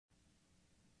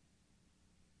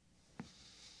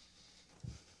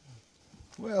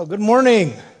Well, good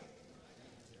morning.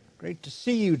 Great to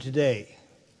see you today.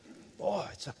 Boy,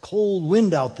 it's a cold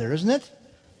wind out there, isn't it?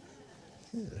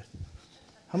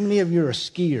 How many of you are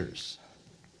skiers?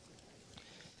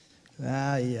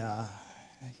 Yeah.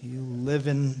 You live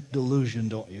in delusion,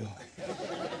 don't you?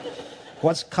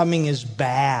 What's coming is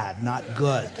bad, not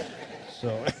good.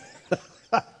 So,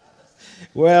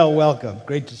 well, welcome.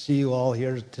 Great to see you all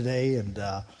here today, and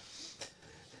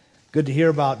good to hear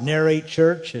about Narrate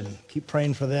Church, and keep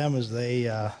praying for them as they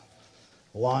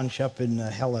launch up in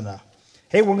Helena.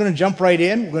 Hey, we're going to jump right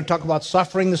in. We're going to talk about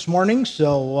suffering this morning.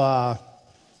 So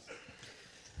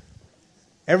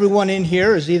everyone in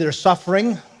here is either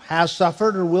suffering, has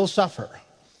suffered, or will suffer.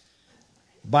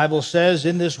 The Bible says,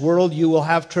 in this world you will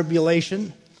have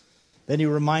tribulation. Then he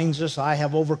reminds us, I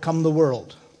have overcome the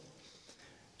world.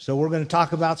 So we're going to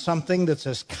talk about something that's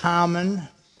as common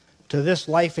to this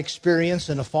life experience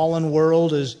in a fallen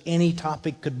world as any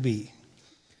topic could be.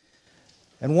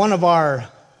 And one of our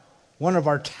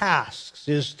tasks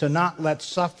is to not let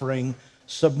suffering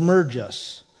submerge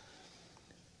us,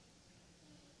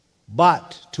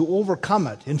 but to overcome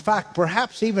it. In fact,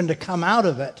 perhaps even to come out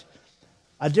of it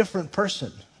a different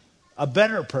person, a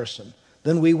better person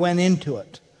than we went into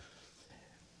it.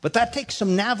 But that takes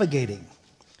some navigating.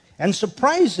 And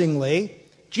surprisingly,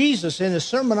 Jesus, in his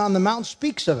Sermon on the Mount,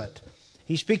 speaks of it.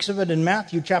 He speaks of it in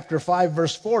Matthew chapter 5,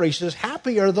 verse 4. He says,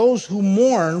 "Happy are those who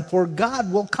mourn, for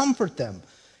God will comfort them."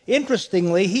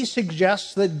 Interestingly, he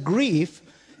suggests that grief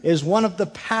is one of the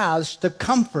paths to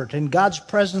comfort and God's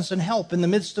presence and help in the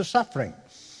midst of suffering.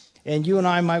 And you and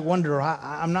I might wonder,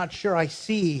 I'm not sure I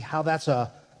see how that's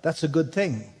a good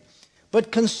thing.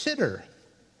 But consider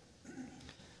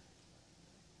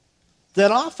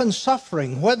that often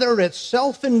suffering, whether it's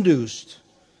self-induced,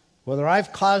 whether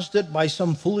I've caused it by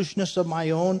some foolishness of my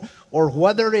own, or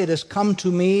whether it has come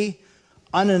to me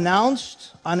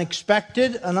unannounced,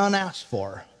 unexpected, and unasked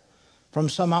for from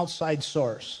some outside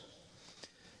source.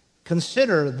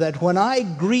 Consider that when I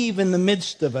grieve in the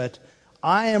midst of it,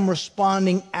 I am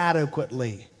responding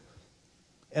adequately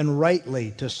and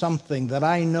rightly to something that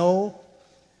I know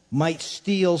might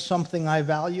steal something I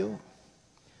value,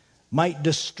 might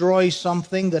destroy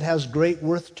something that has great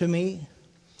worth to me,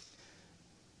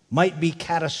 might be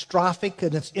catastrophic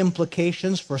in its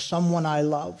implications for someone I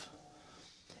love.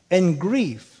 And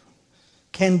grief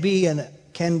can be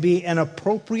an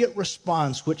appropriate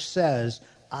response which says,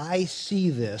 I see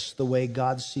this the way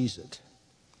God sees it.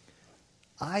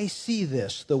 I see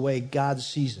this the way God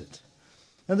sees it.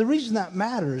 Now, the reason that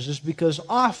matters is because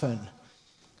often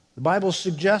the Bible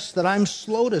suggests that I'm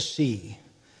slow to see,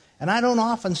 and I don't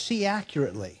often see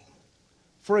accurately.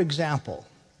 For example,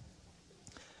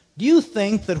 do you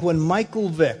think that when Michael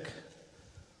Vick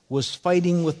was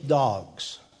fighting with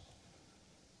dogs,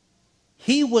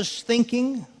 he was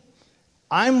thinking,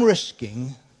 I'm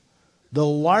risking the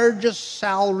largest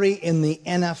salary in the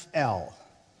NFL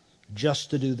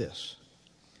just to do this?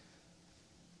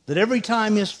 That every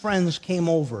time his friends came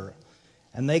over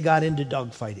and they got into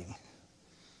dogfighting,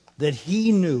 that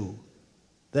he knew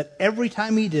that every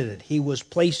time he did it, he was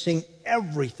placing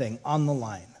everything on the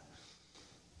line.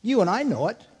 You and I know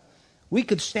it. We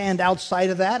could stand outside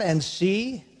of that and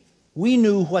see. We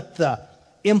knew what the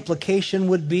implication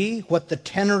would be, what the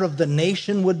tenor of the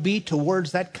nation would be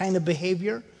towards that kind of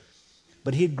behavior.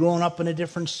 But he'd grown up in a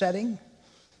different setting,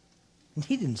 and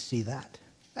he didn't see that.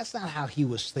 That's not how he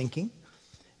was thinking.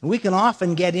 And we can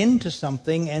often get into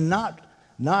something and not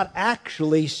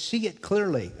actually see it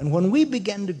clearly. And when we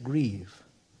begin to grieve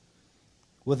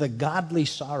with a godly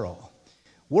sorrow,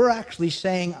 we're actually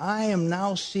saying, I am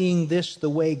now seeing this the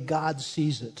way God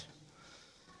sees it.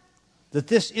 That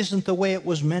this isn't the way it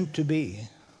was meant to be.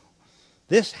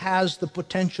 This has the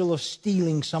potential of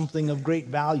stealing something of great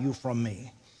value from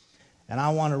me. And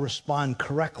I want to respond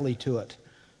correctly to it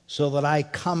so that I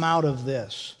come out of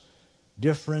this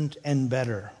different and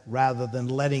better rather than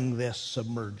letting this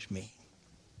submerge me.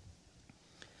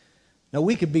 Now,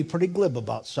 we could be pretty glib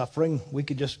about suffering. We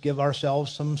could just give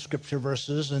ourselves some scripture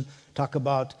verses and talk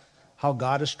about how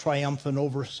God is triumphant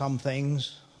over some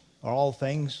things or all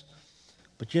things.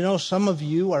 But you know, some of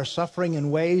you are suffering in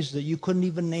ways that you couldn't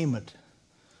even name it.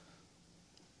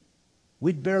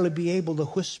 We'd barely be able to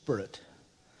whisper it.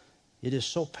 It is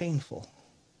so painful,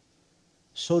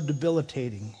 so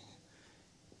debilitating.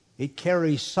 It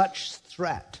carries such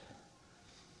threat.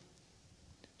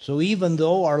 So even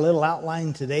though our little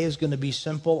outline today is going to be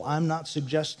simple, I'm not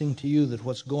suggesting to you that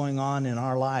what's going on in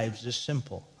our lives is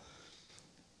simple.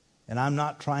 And I'm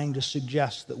not trying to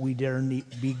suggest that we dare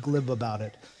be glib about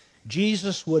it.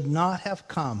 Jesus would not have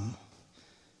come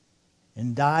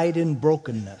and died in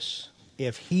brokenness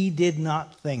if he did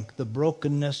not think the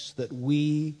brokenness that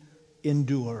we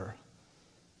endure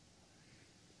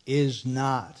is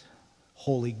not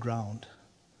holy ground.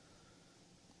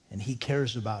 And he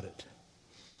cares about it.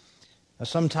 Now,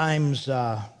 sometimes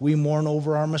we mourn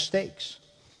over our mistakes.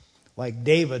 Like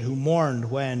David, who mourned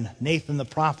when Nathan the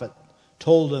prophet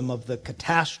told him of the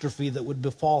catastrophe that would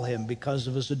befall him because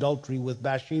of his adultery with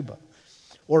Bathsheba.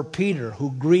 Or Peter,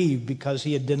 who grieved because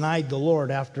he had denied the Lord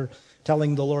after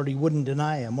telling the Lord he wouldn't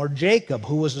deny him. Or Jacob,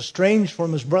 who was estranged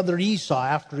from his brother Esau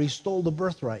after he stole the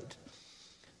birthright.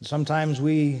 And sometimes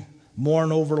we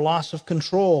mourn over loss of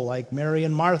control, like Mary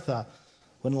and Martha,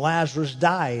 when Lazarus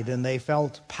died and they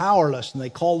felt powerless and they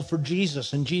called for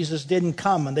Jesus and Jesus didn't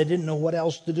come and they didn't know what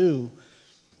else to do.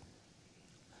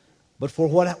 But for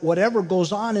whatever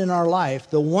goes on in our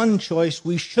life, the one choice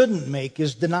we shouldn't make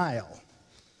is denial.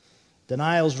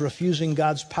 Denial is refusing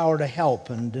God's power to help,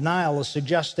 and denial is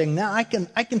suggesting, "Now I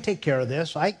can take care of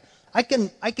this. I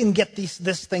can get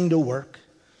this thing to work."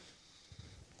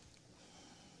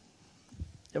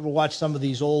 You ever watch some of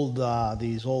these old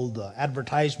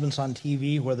advertisements on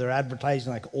TV where they're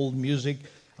advertising like old music?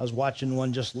 I was watching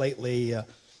one just lately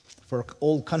for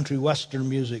old country western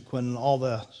music when all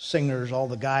the singers, all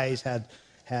the guys had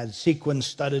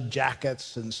sequin-studded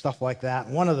jackets and stuff like that.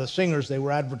 One of the singers they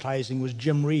were advertising was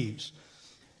Jim Reeves.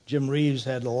 Jim Reeves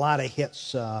had a lot of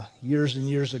hits years and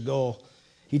years ago.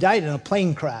 He died in a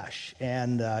plane crash,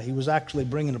 and he was actually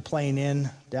bringing a plane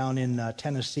down in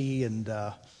Tennessee, and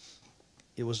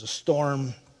it was a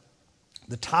storm.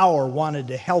 The tower wanted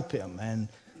to help him, and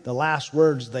the last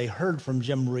words they heard from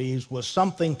Jim Reeves was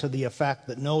something to the effect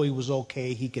that no, he was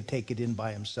okay, he could take it in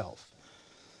by himself.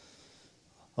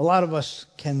 A lot of us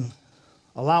can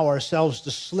allow ourselves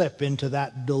to slip into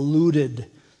that deluded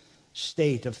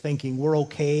state of thinking we're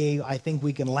okay, I think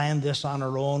we can land this on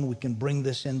our own, we can bring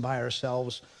this in by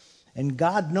ourselves. And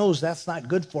God knows that's not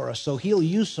good for us, so he'll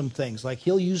use some things, like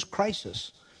he'll use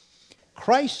crisis.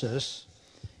 Crisis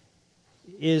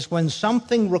is when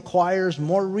something requires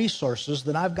more resources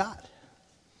than I've got.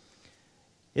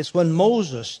 It's when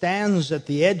Moses stands at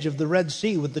the edge of the Red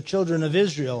Sea with the children of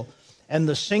Israel, and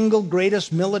the single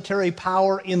greatest military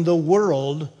power in the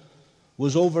world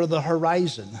was over the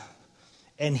horizon.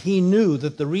 And he knew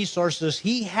that the resources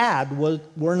he had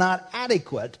were not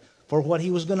adequate for what he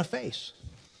was going to face.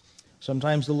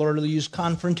 Sometimes the Lord will use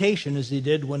confrontation, as he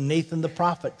did when Nathan the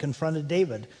prophet confronted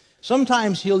David.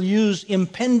 Sometimes he'll use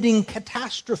impending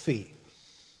catastrophe.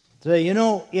 Say,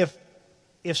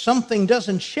 if something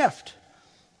doesn't shift,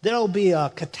 there'll be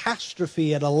a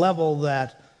catastrophe at a level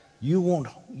that you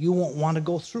won't want to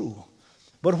go through.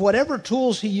 But whatever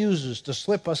tools he uses to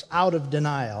slip us out of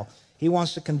denial, he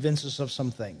wants to convince us of some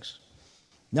things.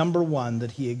 Number one,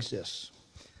 that he exists.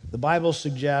 The Bible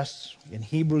suggests in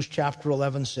Hebrews chapter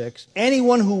 11:6,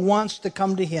 anyone who wants to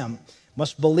come to him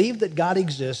must believe that God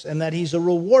exists and that he's a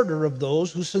rewarder of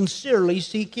those who sincerely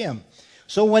seek him.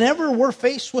 So whenever we're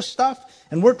faced with stuff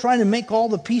and we're trying to make all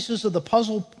the pieces of the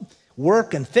puzzle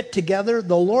work and fit together,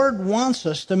 the Lord wants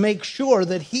us to make sure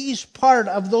that he's part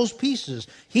of those pieces.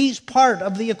 He's part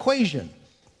of the equation.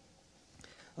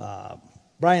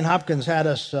 Brian Hopkins had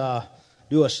us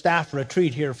do a staff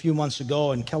retreat here a few months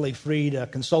ago, and Kelly Freed, a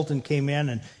consultant, came in,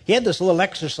 and he had this little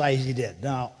exercise he did.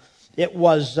 Now, it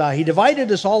was, he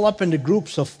divided us all up into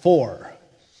groups of 4.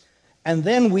 And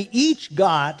then we each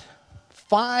got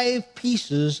 5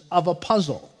 pieces of a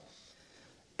puzzle.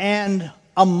 And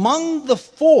among the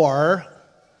 4,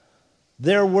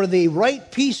 there were the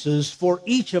right pieces for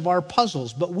each of our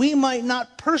puzzles. But we might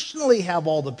not personally have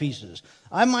all the pieces.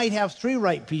 I might have 3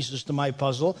 right pieces to my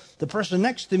puzzle. The person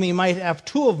next to me might have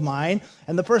 2 of mine.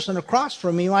 And the person across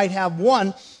from me might have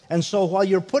 1. And so while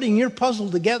you're putting your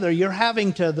puzzle together,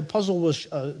 the puzzle was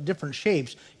different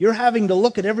shapes. You're having to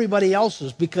look at everybody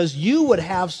else's because you would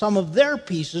have some of their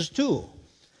pieces too.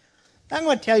 I'm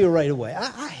going to tell you right away,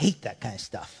 I hate that kind of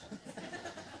stuff.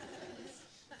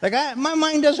 My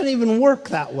mind doesn't even work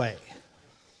that way.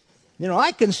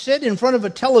 I can sit in front of a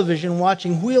television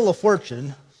watching Wheel of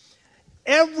Fortune.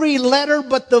 Every letter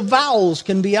but the vowels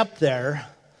can be up there,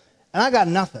 and I got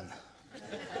nothing.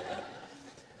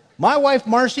 My wife,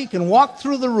 Marcy, can walk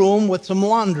through the room with some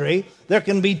laundry. There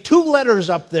can be 2 letters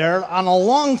up there on a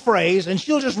long phrase, and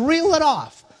she'll just reel it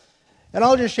off. And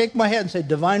I'll just shake my head and say,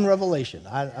 divine revelation.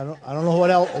 I don't know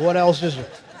what else is it.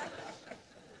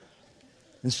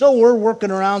 And so we're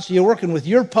working around. So you're working with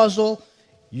your puzzle.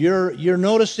 You're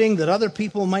noticing that other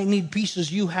people might need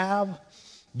pieces you have.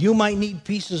 You might need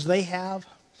pieces they have.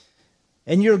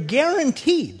 And you're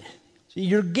guaranteed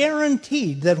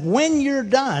that when you're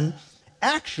done,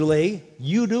 actually,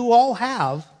 you do all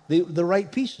have the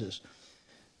right pieces.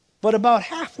 But about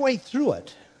halfway through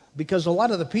it, because a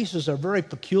lot of the pieces are very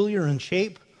peculiar in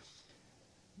shape,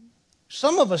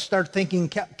 some of us start thinking,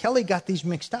 Kelly got these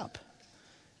mixed up.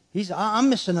 I'm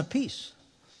missing a piece.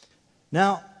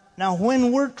 Now,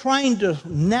 when we're trying to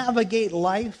navigate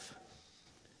life,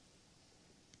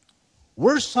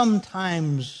 we're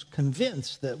sometimes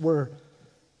convinced that we're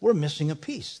missing a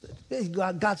piece.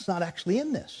 That God's not actually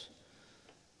in this.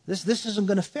 This isn't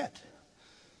going to fit.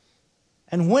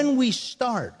 And when we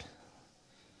start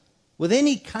with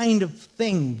any kind of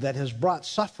thing that has brought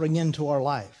suffering into our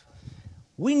life,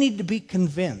 we need to be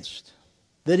convinced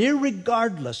that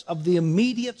irregardless of the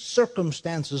immediate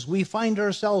circumstances we find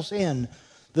ourselves in,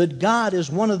 that God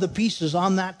is one of the pieces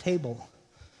on that table,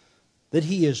 that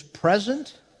He is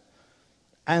present,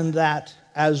 and that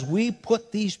as we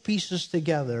put these pieces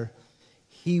together,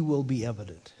 He will be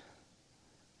evident.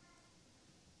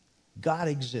 God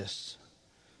exists,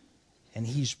 and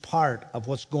He's part of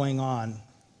what's going on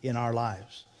in our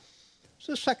lives. It's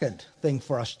the second thing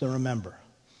for us to remember.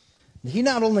 He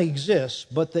not only exists,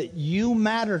 but that you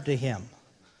matter to Him.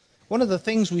 One of the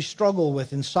things we struggle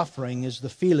with in suffering is the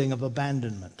feeling of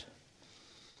abandonment.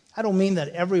 I don't mean that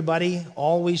everybody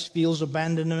always feels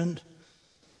abandonment,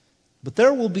 but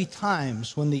there will be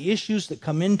times when the issues that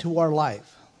come into our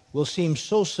life will seem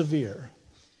so severe,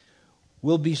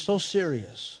 will be so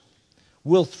serious,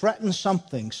 will threaten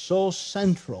something so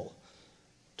central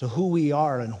to who we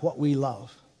are and what we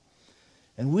love.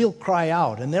 And we'll cry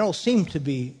out, and there will seem to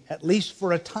be, at least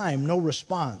for a time, no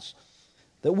response.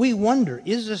 That we wonder,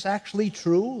 is this actually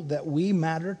true that we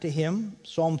matter to Him?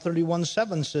 Psalm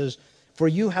 31:7 says, "For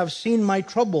you have seen my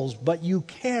troubles, but you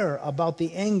care about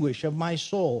the anguish of my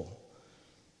soul."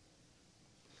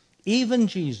 Even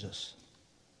Jesus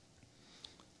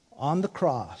on the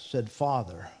cross said,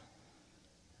 "Father,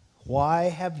 why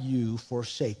have you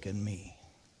forsaken me?"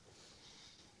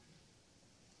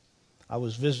 I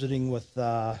was visiting with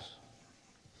a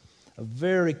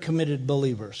very committed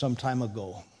believer some time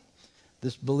ago.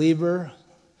 This believer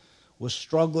was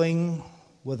struggling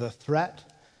with a threat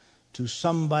to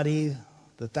somebody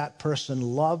that person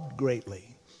loved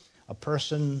greatly, a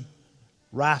person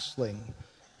wrestling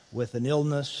with an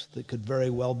illness that could very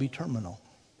well be terminal.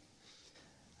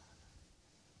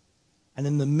 And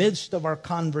in the midst of our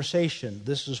conversation,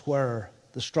 this is where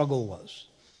the struggle was.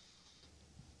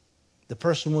 The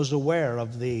person was aware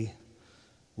of the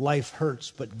life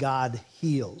hurts, but God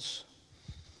heals,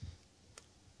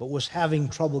 but was having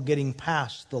trouble getting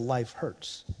past the life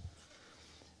hurts.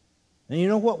 And you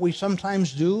know what we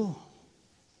sometimes do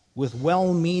with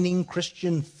well-meaning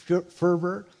Christian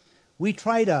fervor? We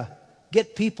try to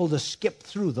get people to skip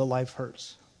through the life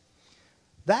hurts.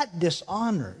 That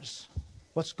dishonors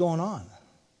what's going on.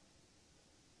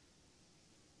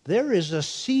 There is a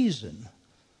season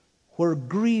where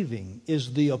grieving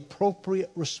is the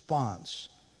appropriate response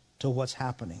to what's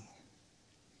happening.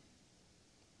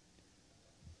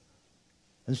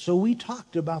 And so we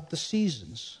talked about the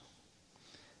seasons.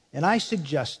 And I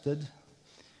suggested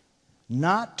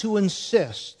not to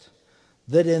insist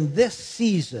that in this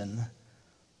season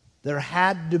there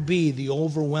had to be the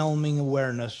overwhelming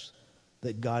awareness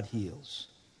that God heals.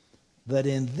 That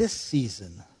in this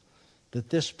season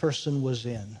that this person was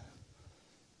in,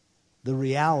 the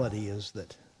reality is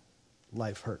that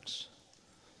life hurts.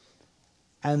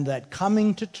 And that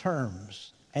coming to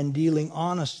terms and dealing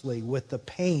honestly with the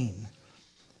pain,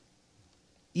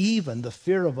 even the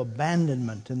fear of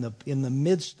abandonment in the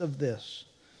midst of this,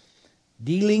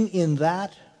 dealing in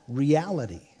that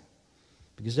reality.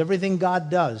 Because everything God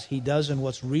does, He does in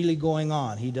what's really going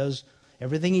on.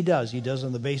 Everything He does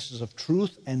on the basis of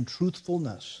truth and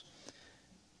truthfulness.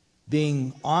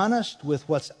 Being honest with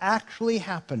what's actually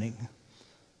happening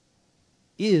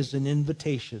is an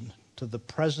invitation to the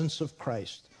presence of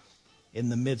Christ in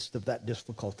the midst of that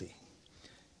difficulty.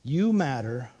 You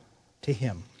matter to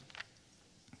Him.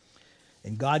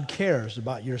 And God cares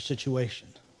about your situation.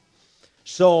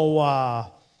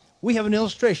 So we have an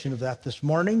illustration of that this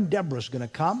morning. Deborah's going to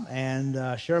come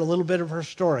and share a little bit of her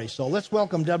story. So let's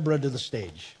welcome Deborah to the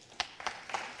stage.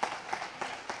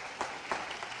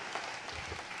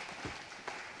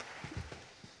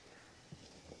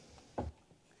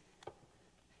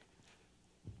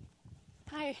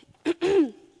 Hi.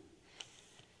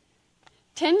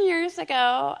 10 years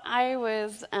ago, I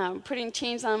was putting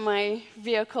chains on my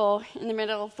vehicle in the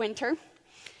middle of winter.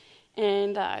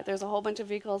 And there's a whole bunch of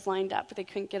vehicles lined up, but they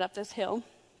couldn't get up this hill.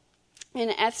 And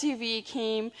an SUV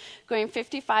came going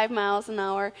 55 miles an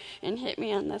hour and hit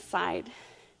me on the side.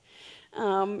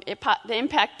 The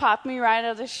impact popped me right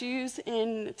out of the shoes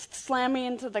and slammed me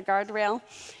into the guardrail,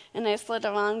 and I slid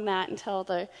along that until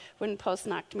the wooden post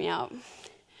knocked me out.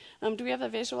 Do we have a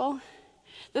visual?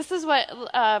 This is what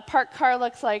a parked car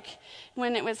looks like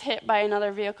when it was hit by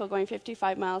another vehicle going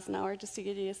 55 miles an hour, just to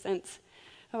give you a sense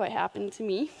of what happened to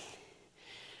me.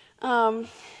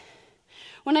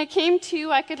 When I came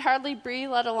to, I could hardly breathe,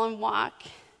 let alone walk.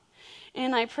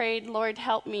 And I prayed, Lord,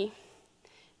 help me.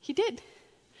 He did.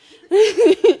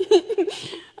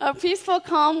 A peaceful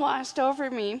calm washed over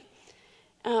me.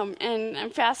 And I'm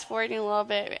fast forwarding a little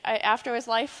bit. After I was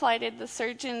life flighted, the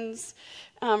surgeons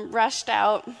rushed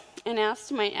out and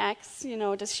asked my ex,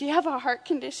 does she have a heart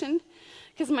condition?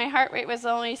 Because my heart rate was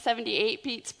only 78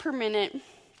 beats per minute.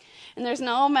 And there's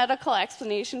no medical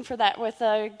explanation for that.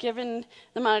 Given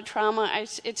the amount of trauma,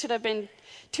 it should have been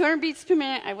 200 beats per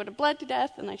minute. I would have bled to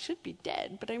death, and I should be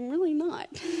dead, but I'm really not.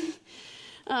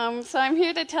 So I'm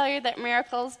here to tell you that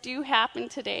miracles do happen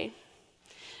today.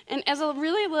 And as a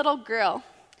really little girl,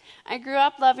 I grew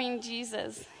up loving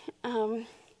Jesus.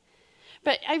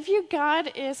 But I view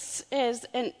God as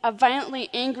a violently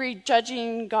angry,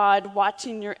 judging God,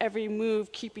 watching your every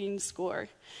move, keeping score.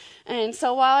 And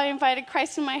so while I invited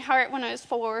Christ in my heart when I was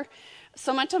 4,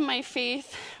 so much of my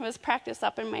faith was practiced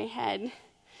up in my head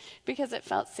because it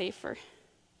felt safer.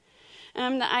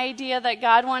 The idea that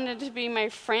God wanted to be my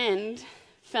friend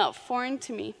felt foreign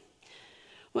to me.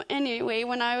 Well, anyway,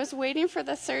 when I was waiting for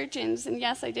the surgeons, and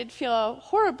yes, I did feel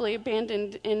horribly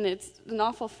abandoned, and it's an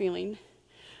awful feeling.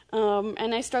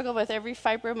 And I struggled with every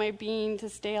fiber of my being to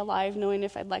stay alive, knowing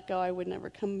if I'd let go, I would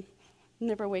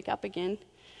never wake up again.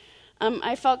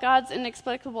 I felt God's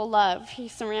inexplicable love. He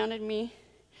surrounded me,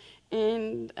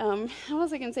 and how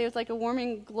was I going to say? It was like a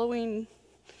warming, glowing,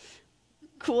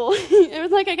 cool. It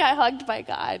was like I got hugged by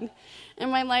God, and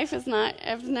my life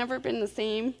I've never been the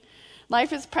same.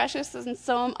 Life is precious, and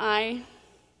so am I.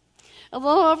 A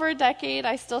little over a decade,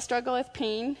 I still struggle with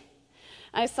pain.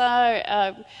 I saw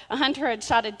a hunter had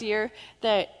shot a deer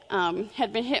that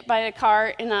had been hit by a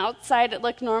car, and outside it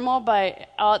looked normal, but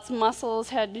all its muscles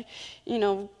had,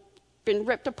 been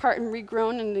ripped apart and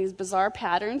regrown in these bizarre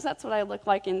patterns. That's what I look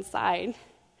like inside.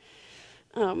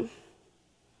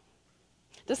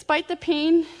 Despite the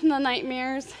pain and the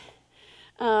nightmares,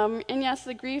 and yes,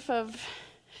 the grief of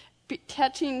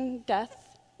catching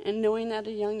death and knowing at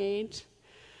a young age,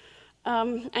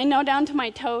 I know down to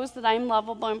my toes that I'm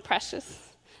lovable and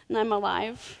precious, and I'm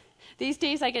alive. These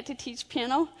days I get to teach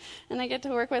piano, and I get to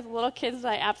work with little kids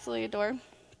that I absolutely adore.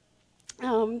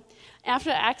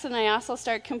 After the accident, I also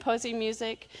started composing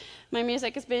music. My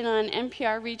music has been on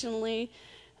NPR regionally.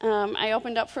 I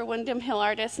opened up for Windham Hill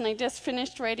Artists, and I just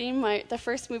finished writing the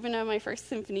first movement of my first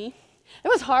symphony. It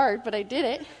was hard, but I did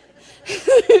it.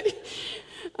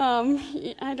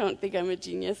 I don't think I'm a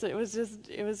genius. It was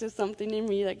just something in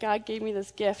me that God gave me this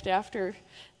gift after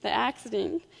the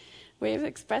accident, way of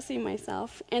expressing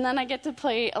myself. And then I get to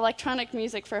play electronic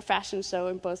music for a fashion show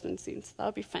in Bozeman soon, so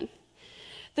that'll be fun.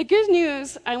 The good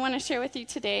news I want to share with you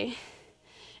today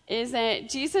is that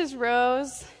Jesus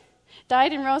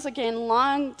died and rose again a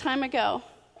long time ago.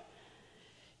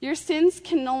 Your sins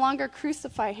can no longer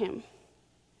crucify him.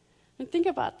 And think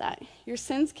about that. Your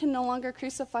sins can no longer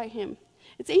crucify him.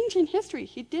 It's ancient history.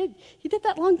 He did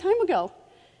that a long time ago.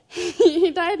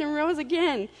 He died and rose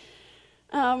again.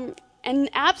 And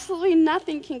absolutely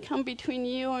nothing can come between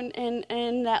you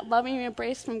and that loving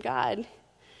embrace from God.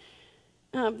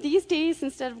 These days,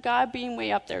 instead of God being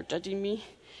way up there judging me,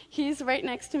 he's right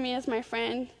next to me as my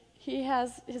friend. He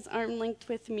has his arm linked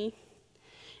with me.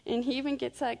 And he even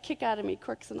gets a kick out of me,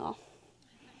 quirks and all.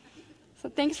 So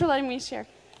thanks for letting me share.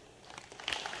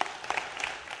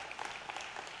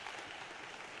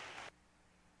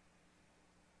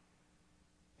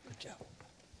 Good job.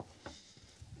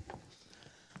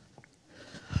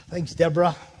 Thanks,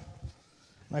 Deborah.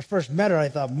 When I first met her, I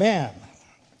thought, man,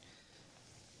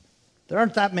 there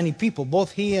aren't that many people.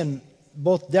 Both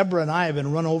Deborah and I have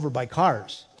been run over by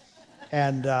cars.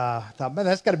 And I thought, man,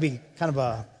 that's got to be kind of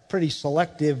a pretty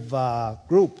selective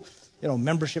group.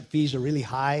 Membership fees are really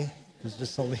high. There's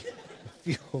just only a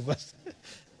few of us.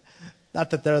 Not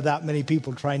that there are that many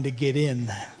people trying to get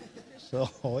in. So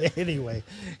anyway,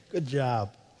 good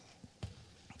job.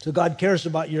 So God cares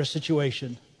about your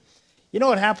situation. You know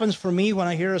what happens for me when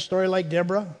I hear a story like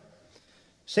Deborah?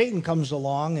 Satan comes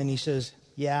along and he says,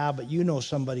 yeah, but you know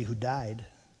somebody who died.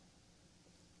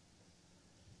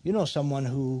 You know someone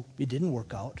who it didn't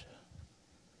work out.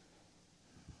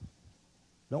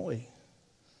 Don't we?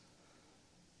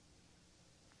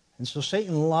 And so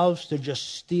Satan loves to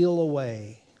just steal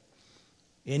away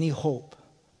any hope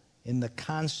in the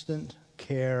constant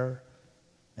care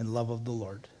and love of the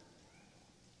Lord.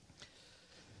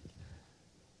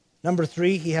 Number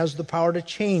 3, he has the power to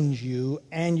change you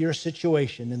and your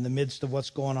situation in the midst of what's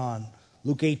going on.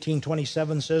 Luke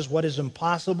 18:27 says, what is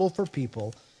impossible for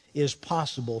people is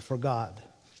possible for God.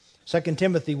 2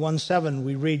 Timothy 1:7,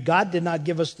 we read, God did not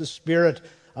give us the spirit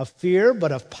of fear,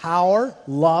 but of power,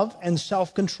 love, and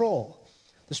self-control.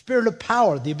 The spirit of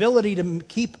power, the ability to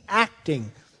keep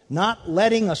acting, not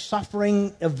letting a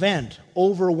suffering event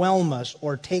overwhelm us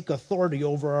or take authority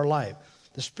over our life.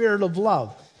 The spirit of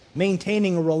love,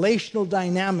 maintaining a relational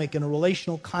dynamic and a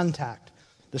relational contact.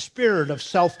 The spirit of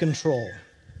self-control.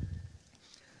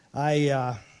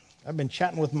 I've been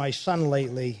chatting with my son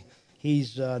lately.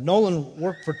 Nolan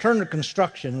worked for Turner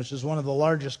Construction, which is one of the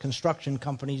largest construction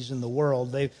companies in the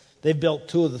world. They've built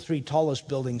 2 of the 3 tallest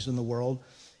buildings in the world.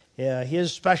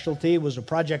 His specialty was a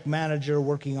project manager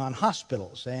working on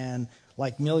hospitals, and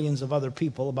like millions of other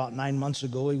people, about 9 months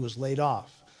ago he was laid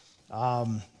off.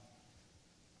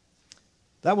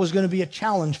 That was going to be a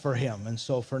challenge for him, and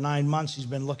so for 9 months he's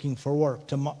been looking for work.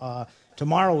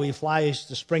 Tomorrow he flies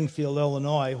to Springfield,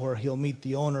 Illinois, where he'll meet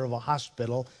the owner of a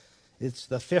hospital. It's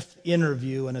the 5th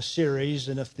interview in a series,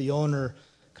 and if the owner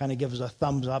kind of gives a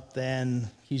thumbs up, then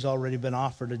he's already been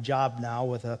offered a job now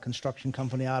with a construction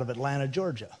company out of Atlanta,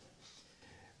 Georgia.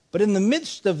 But in the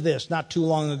midst of this, not too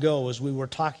long ago, as we were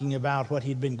talking about what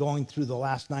he'd been going through the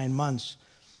last 9 months,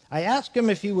 I asked him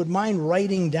if he would mind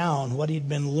writing down what he'd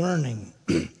been learning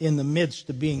in the midst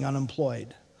of being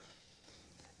unemployed.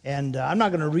 And I'm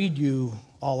not going to read you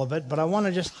all of it, but I want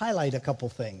to just highlight a couple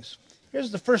things.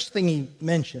 Here's the first thing he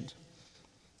mentioned.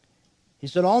 He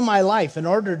said, all my life, in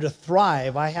order to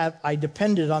thrive, I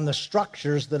depended on the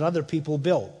structures that other people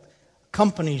built,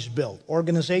 companies built,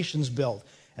 organizations built.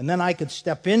 And then I could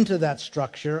step into that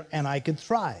structure and I could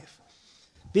thrive.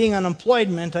 Being unemployed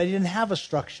meant I didn't have a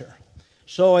structure.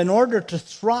 So in order to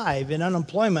thrive in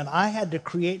unemployment, I had to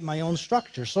create my own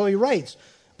structure. So he writes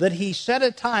that he set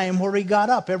a time where he got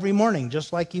up every morning,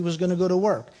 just like he was going to go to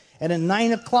work. And at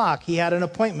 9 o'clock, he had an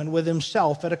appointment with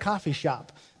himself at a coffee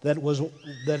shop that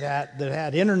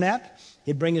had internet.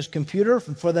 He'd bring his computer.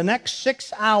 For the next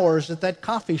 6 hours at that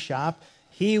coffee shop,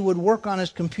 he would work on his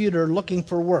computer looking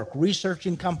for work,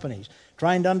 researching companies,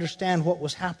 trying to understand what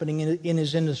was happening in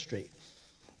his industry.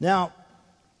 Now,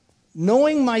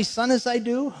 knowing my son as I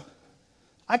do,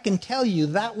 I can tell you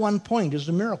that one point is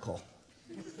a miracle.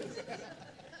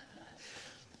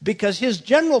 Because his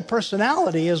general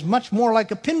personality is much more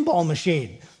like a pinball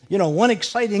machine. You know, one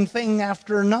exciting thing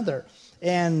after another.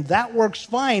 And that works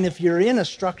fine if you're in a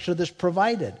structure that's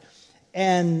provided.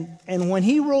 And when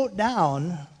he wrote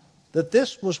down that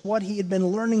this was what he had been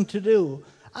learning to do,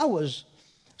 I was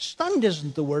stunned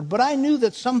isn't the word, but I knew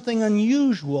that something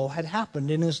unusual had happened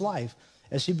in his life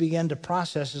as he began to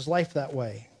process his life that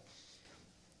way.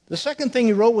 The second thing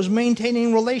he wrote was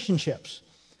maintaining relationships.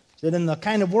 That in the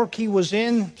kind of work he was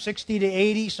in, 60 to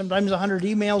 80, sometimes 100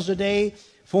 emails a day,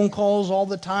 phone calls all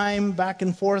the time, back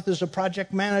and forth as a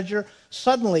project manager,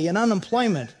 suddenly in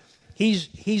unemployment,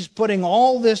 he's putting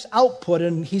all this output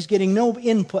and he's getting no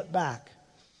input back.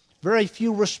 Very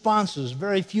few responses,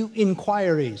 very few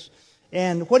inquiries.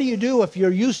 And what do you do if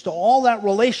you're used to all that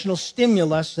relational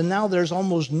stimulus and now there's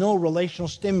almost no relational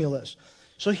stimulus?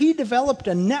 So he developed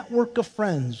a network of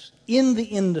friends in the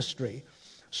industry,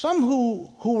 some who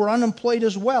were unemployed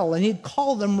as well, and he'd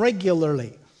call them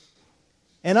regularly.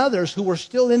 And others who were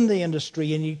still in the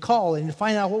industry, and he'd call and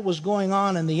find out what was going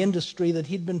on in the industry that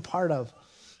he'd been part of.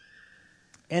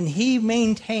 And he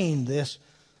maintained this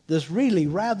really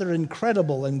rather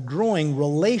incredible and growing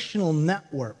relational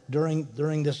network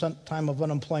during this time of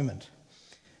unemployment.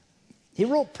 He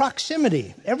wrote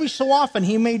proximity. Every so often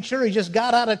he made sure he just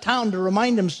got out of town to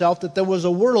remind himself that there was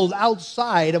a world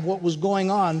outside of what was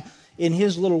going on in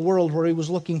his little world where he was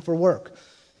looking for work.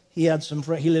 He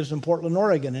lives in Portland,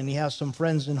 Oregon, and he has some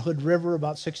friends in Hood River,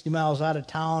 about 60 miles out of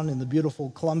town in the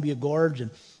beautiful Columbia Gorge. And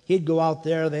he'd go out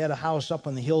there. They had a house up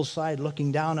on the hillside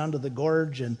looking down onto the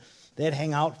gorge, and they'd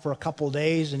hang out for a couple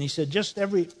days. And he said just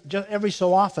every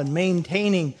so often,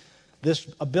 maintaining this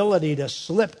ability to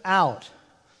slip out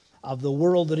of the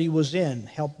world that he was in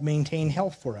helped maintain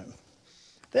health for him.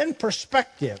 Then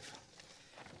perspective.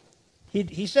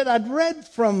 He said, I'd read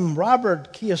from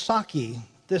Robert Kiyosaki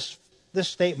this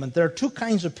statement. There are two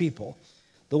kinds of people.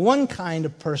 The one kind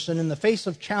of person in the face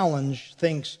of challenge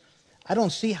thinks, I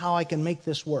don't see how I can make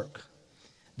this work.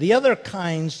 The other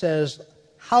kind says,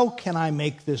 how can I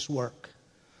make this work?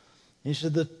 He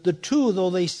said the two, though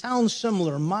they sound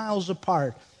similar, miles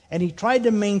apart, and he tried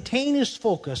to maintain his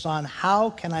focus on how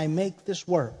can I make this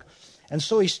work. And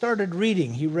so he started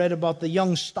reading. He read about the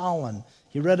young Stalin.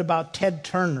 He read about Ted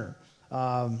Turner,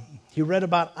 He read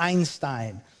about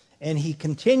Einstein, and he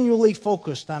continually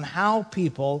focused on how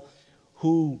people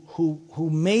who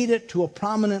made it to a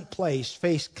prominent place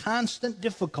faced constant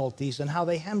difficulties and how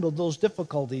they handled those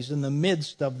difficulties in the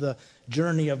midst of the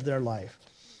journey of their life.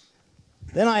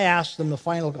 Then I asked him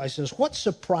I says, what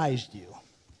surprised you?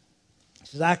 He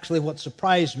says, actually what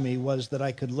surprised me was that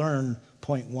I could learn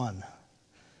point one.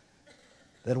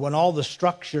 That when all the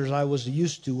structures I was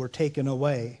used to were taken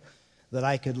away, that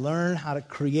I could learn how to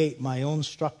create my own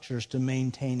structures to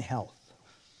maintain health.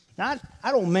 Now,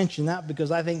 I don't mention that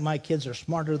because I think my kids are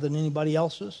smarter than anybody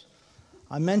else's.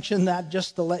 I mention that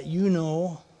just to let you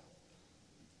know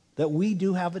that we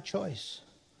do have a choice.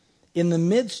 In the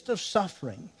midst of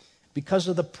suffering, because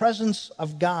of the presence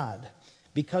of God,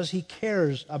 because He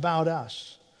cares about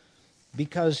us,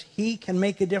 because He can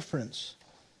make a difference,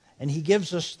 and He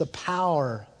gives us the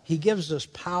power. He gives us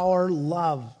power,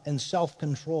 love, and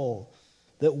self-control,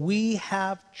 that we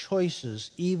have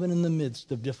choices even in the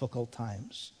midst of difficult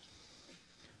times.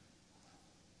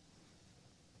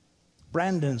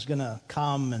 Brandon's going to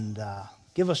come and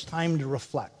give us time to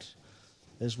reflect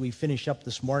as we finish up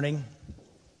this morning.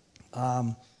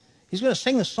 He's going to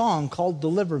sing a song called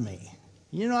Deliver Me.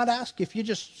 You know, I'd ask if you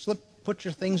just put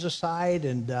your things aside,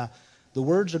 and the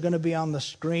words are going to be on the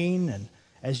screen. And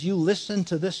as you listen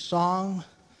to this song,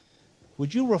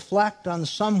 would you reflect on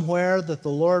somewhere that the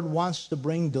Lord wants to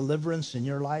bring deliverance in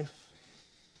your life?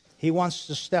 He wants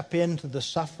to step into the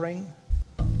suffering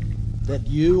that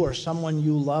you or someone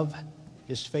you love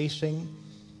is facing,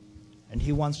 and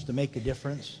He wants to make a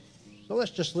difference. So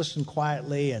let's just listen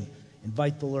quietly and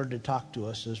invite the Lord to talk to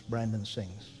us as Brandon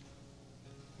sings.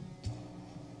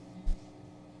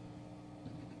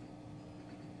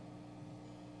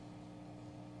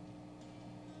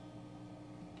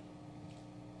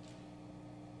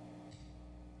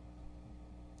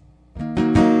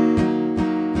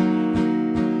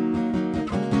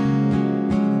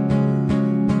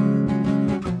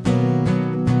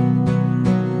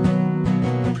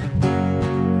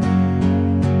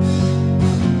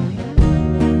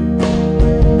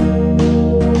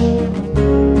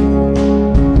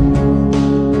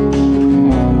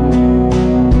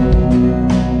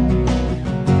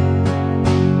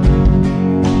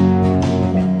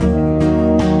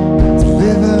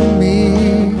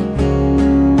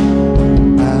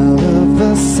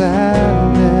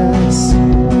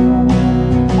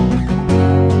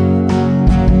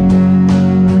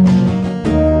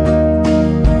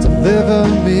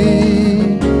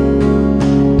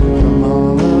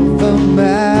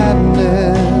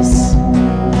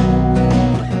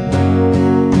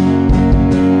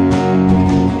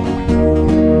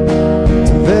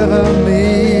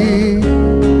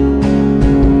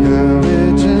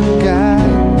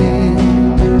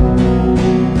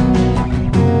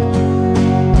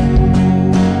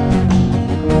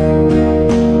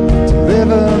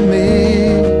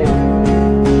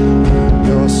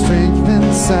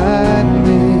 Inside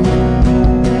me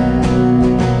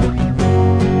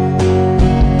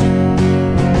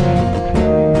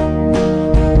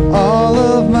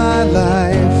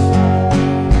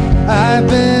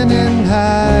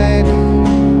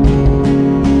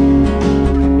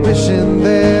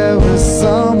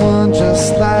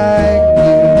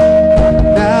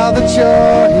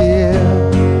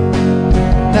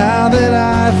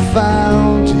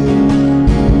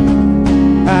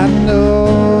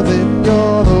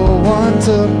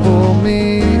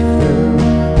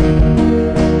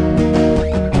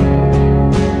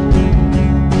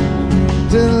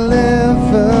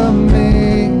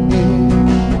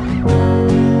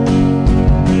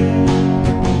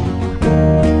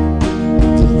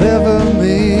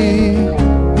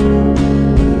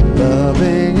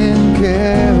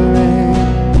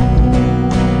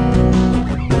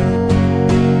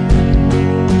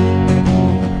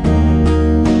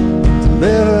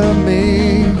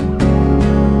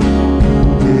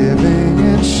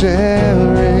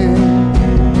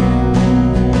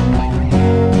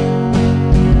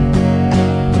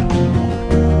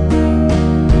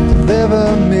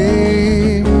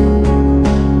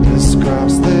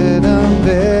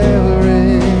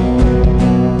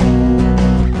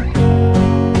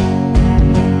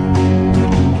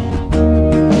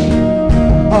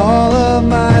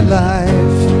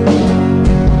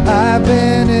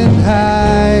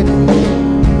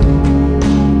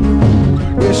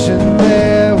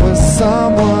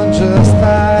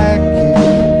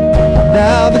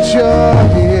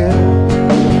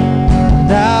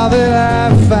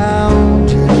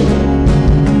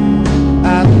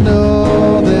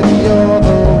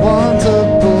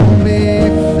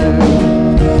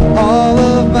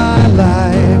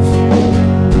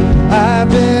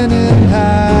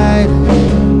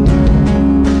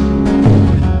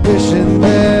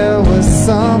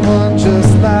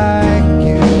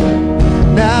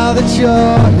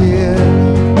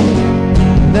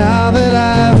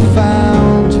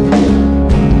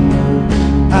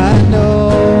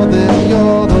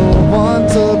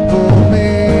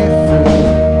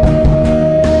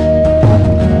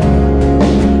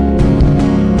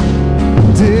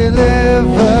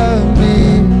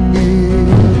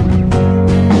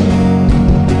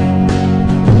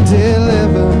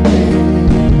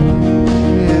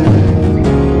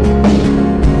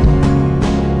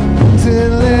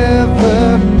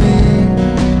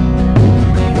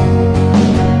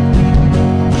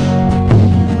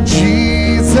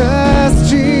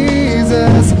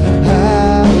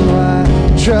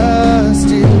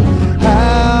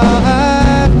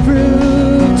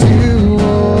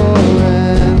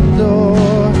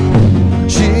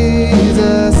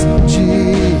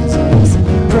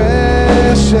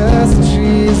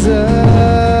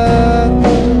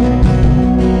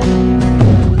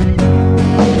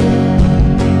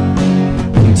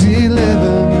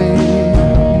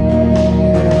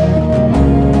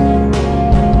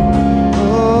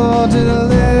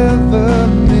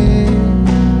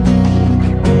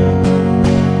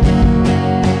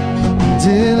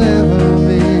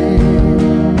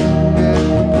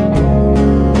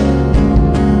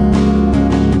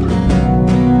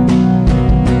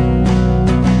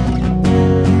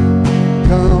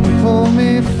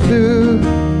me through.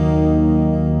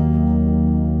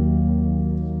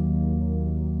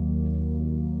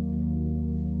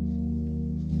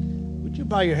 Would you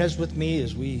bow your heads with me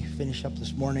as we finish up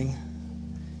this morning?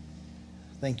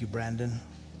 Thank you, Brandon.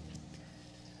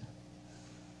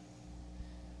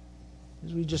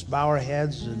 As we just bow our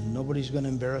heads, and nobody's going to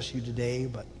embarrass you today,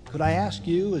 but could I ask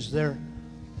you, is there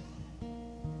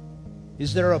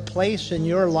a place in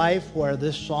your life where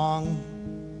this song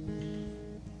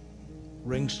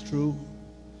rings true?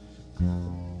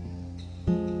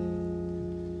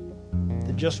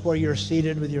 That just where you're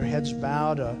seated with your heads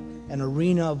bowed, an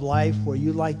arena of life where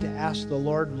you like to ask the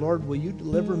Lord, Lord, will you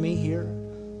deliver me here?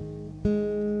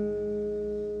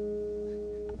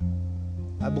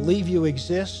 I believe you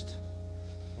exist.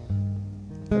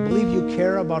 I believe you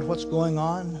care about what's going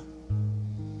on.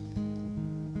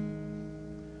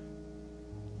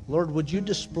 Lord, would you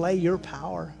display your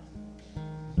power?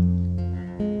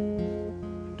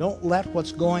 Don't let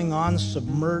what's going on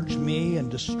submerge me and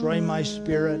destroy my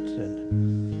spirit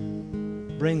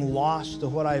and bring loss to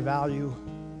what I value.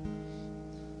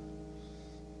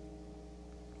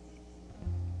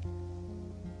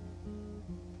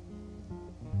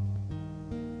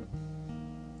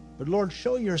 But Lord,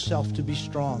 show yourself to be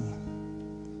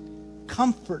strong.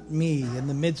 Comfort me in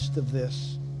the midst of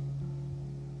this.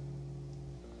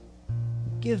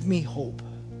 Give me hope.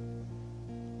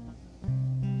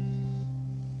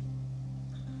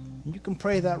 And you can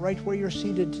pray that right where you're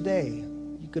seated today.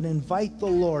 You can invite the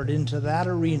Lord into that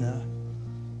arena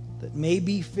that may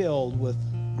be filled with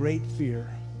great fear.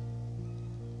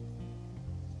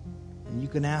 And you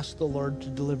can ask the Lord to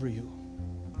deliver you.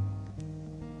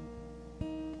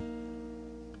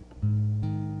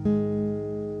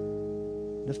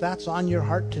 If that's on your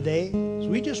heart today, as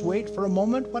we just wait for a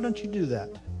moment, why don't you do that?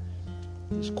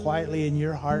 Just quietly in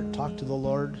your heart, talk to the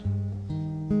Lord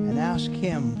and ask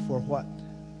Him for what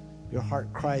your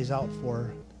heart cries out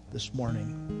for this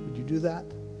morning. Would you do that?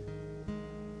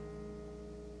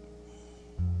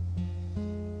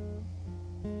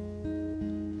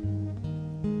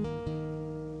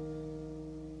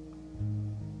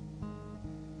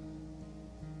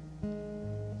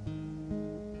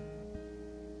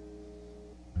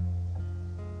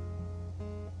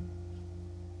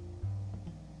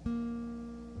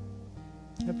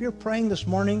 If you're praying this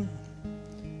morning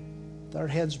with our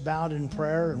heads bowed in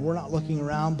prayer and we're not looking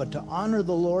around, but to honor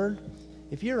the Lord,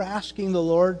 if you're asking the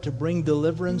Lord to bring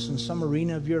deliverance in some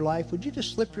arena of your life, would you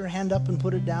just slip your hand up and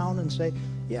put it down and say,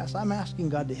 yes, I'm asking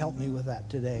God to help me with that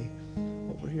today.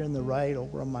 Over here on the right,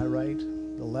 over on my right,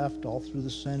 the left, all through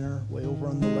the center, way over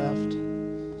on the left.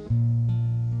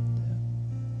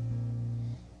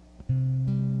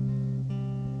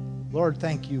 Lord,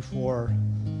 thank you for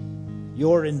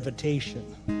your invitation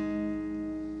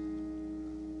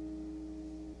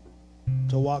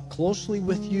to walk closely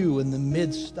with you in the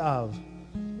midst of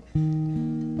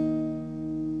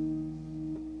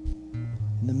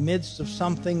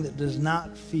something that does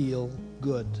not feel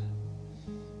good.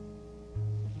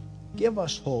 Give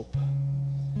us hope.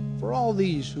 For all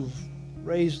these who've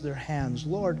raised their hands,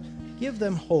 Lord, give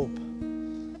them hope.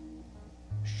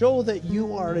 Show that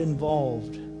you are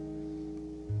involved,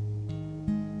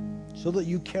 so that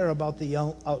you care about the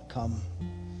outcome.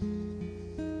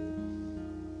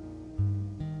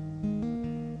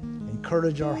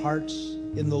 Encourage our hearts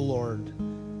in the Lord,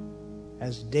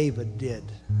 as David did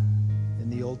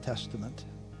in the Old Testament.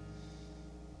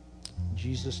 In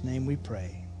Jesus' name we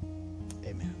pray.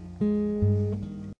 Amen.